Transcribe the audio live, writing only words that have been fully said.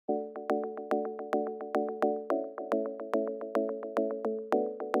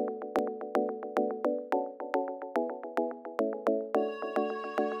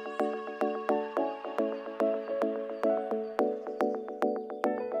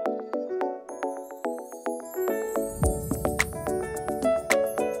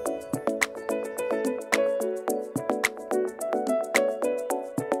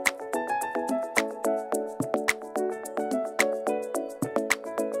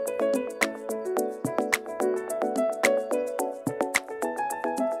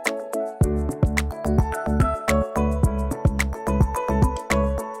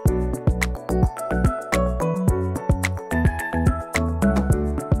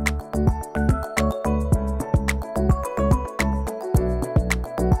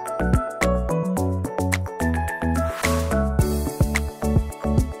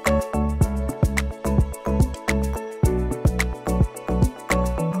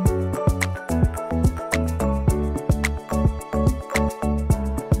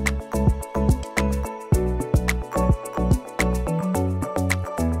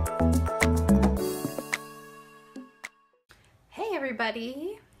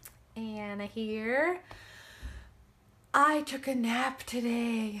everybody, Anna here. I took a nap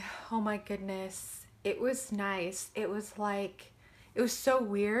today. Oh my goodness. It was nice. It was so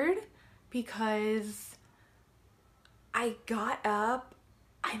weird because I got up.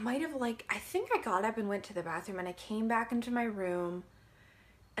 I think I got up and went to the bathroom, and I came back into my room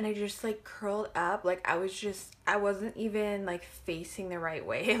and I just curled up. I wasn't even facing the right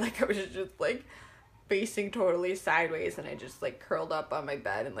way. I was just facing totally sideways, and I just curled up on my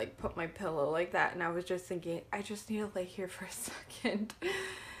bed and put my pillow like that, and I was just thinking I just need to lay here for a second.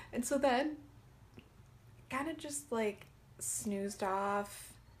 And so then kind of just snoozed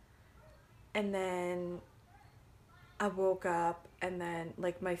off, and then I woke up, and then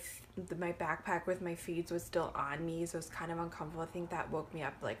my backpack with my feeds was still on me, so it was kind of uncomfortable. I think that woke me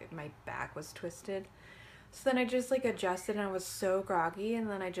up, my back was twisted. So then I just adjusted, and I was so groggy, and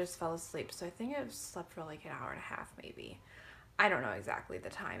then I just fell asleep. So I think I slept for an hour and a half maybe. I don't know exactly the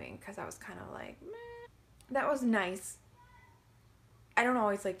timing because I was kind of meh. That was nice. I don't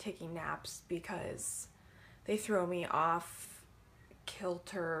always like taking naps because they throw me off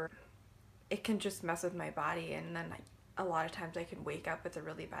kilter. It can just mess with my body, and then a lot of times I can wake up with a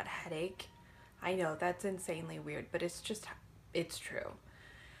really bad headache. I know that's insanely weird, but it's true.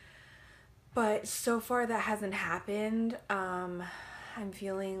 But so far that hasn't happened. I'm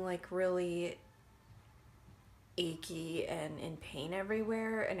feeling really achy and in pain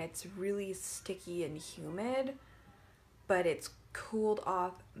everywhere, and it's really sticky and humid, but it's cooled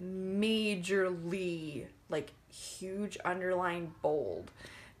off majorly, huge underline bold,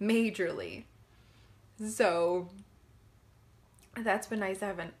 majorly. So that's been nice. I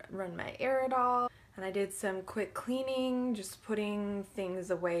haven't run my air at all. And I did some quick cleaning, just putting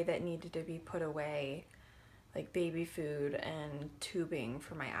things away that needed to be put away, like baby food and tubing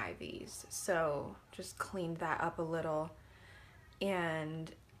for my IVs. So just cleaned that up a little.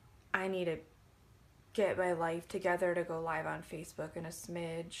 And I need to get my life together to go live on Facebook in a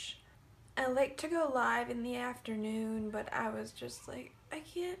smidge. I like to go live in the afternoon, but I was just I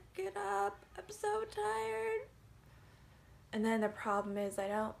can't get up. I'm so tired. And then the problem is I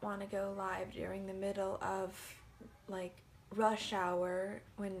don't want to go live during the middle of rush hour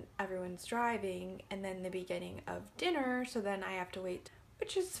when everyone's driving, and then the beginning of dinner, so then I have to wait,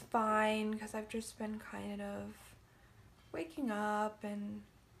 which is fine because I've just been kind of waking up and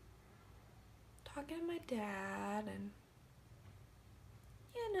talking to my dad and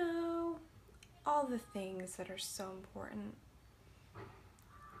all the things that are so important.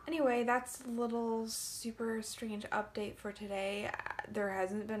 Anyway, that's a little super strange update for today. There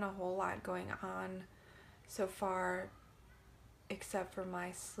hasn't been a whole lot going on so far except for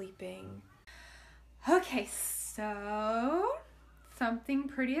my sleeping. Okay, so something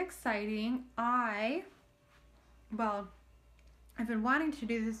pretty exciting. I've been wanting to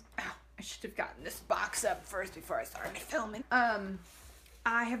do this. Oh, I should have gotten this box up first before I started filming.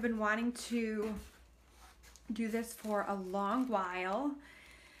 I have been wanting to do this for a long while,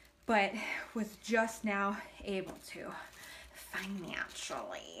 but was just now able to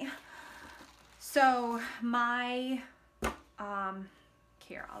financially. So my,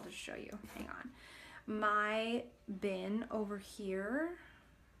 here, I'll just show you, hang on. My bin over here,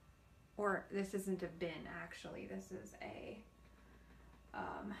 or this isn't a bin actually, this is a,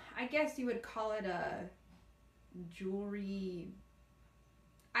 I guess you would call it a jewelry,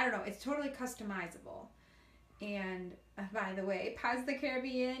 I don't know, it's totally customizable. And by the way, Paz the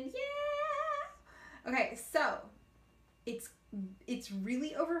Caribbean, yeah! Okay, so it's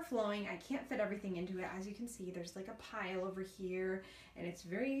really overflowing. I can't fit everything into it. As you can see, there's a pile over here, and it's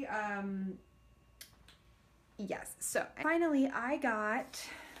very, yes. So finally I got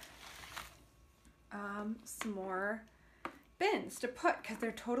some more bins to put because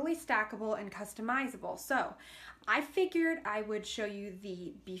they're totally stackable and customizable. So I figured I would show you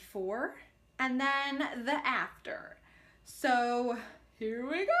the before and then the after. So here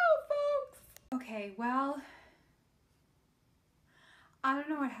we go, folks. Okay, well, I don't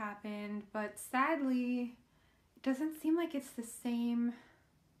know what happened, but sadly, it doesn't seem like it's the same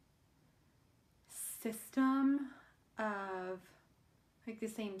system of, the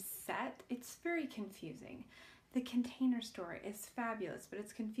same set. It's very confusing. The Container Store is fabulous, but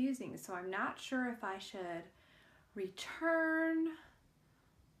it's confusing, so I'm not sure if I should return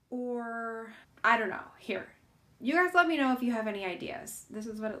or, I don't know. Here, you guys let me know if you have any ideas. This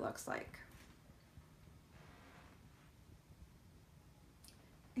is what it looks like.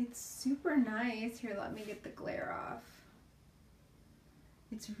 It's super nice. Here, let me get the glare off.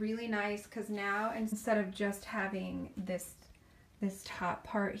 It's really nice because now instead of just having this top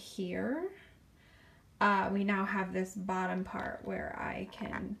part here, we now have this bottom part where I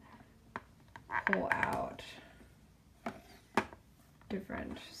can pull out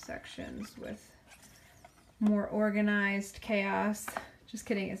different sections with more organized chaos. Just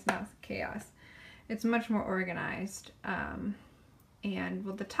kidding, it's not chaos. It's much more organized. And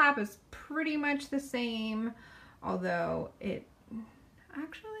well, the top is pretty much the same, although it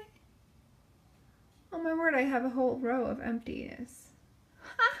actually, oh my word, I have a whole row of emptiness.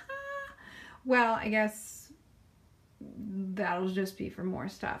 Well, I guess that'll just be for more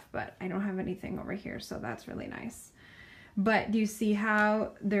stuff, but I don't have anything over here, so that's really nice. But do you see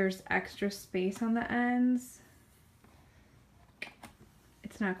how there's extra space on the ends?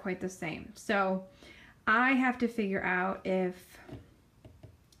 It's not quite the same. So I have to figure out if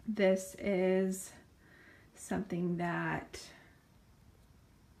this is something that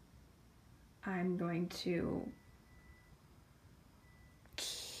I'm going to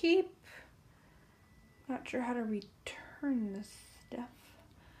keep. Not sure how to return this stuff.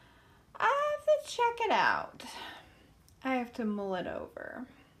 I have to check it out. I have to mull it over.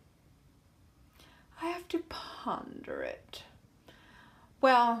 I have to ponder it.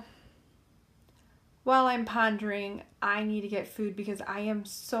 Well, while I'm pondering, I need to get food because I am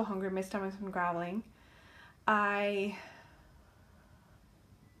so hungry. My stomach's been growling. I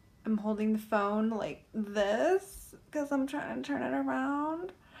am holding the phone like this because I'm trying to turn it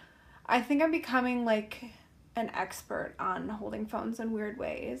around. I think I'm becoming like an expert on holding phones in weird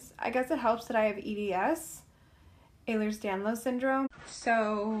ways. I guess it helps that I have EDS, Ehlers-Danlos syndrome.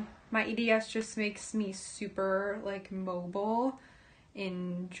 So my EDS just makes me super like mobile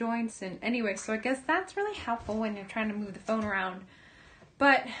in joints and anyway, so I guess that's really helpful when you're trying to move the phone around.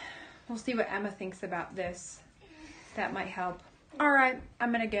 But we'll see what Emma thinks about this. That might help. All right,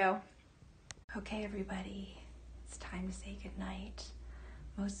 I'm gonna go. Okay, everybody, it's time to say goodnight.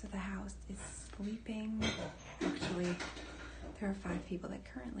 Most of the house is sleeping. Actually, there are 5 people that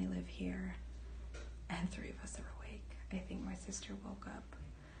currently live here, and 3 of us are awake. I think my sister woke up.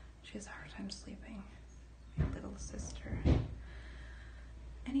 She has a hard time sleeping. My little sister.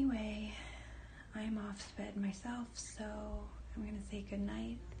 Anyway, I'm off to bed myself, so I'm gonna say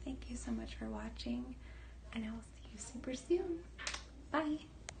goodnight. Thank you so much for watching, and I will see you super soon. Bye.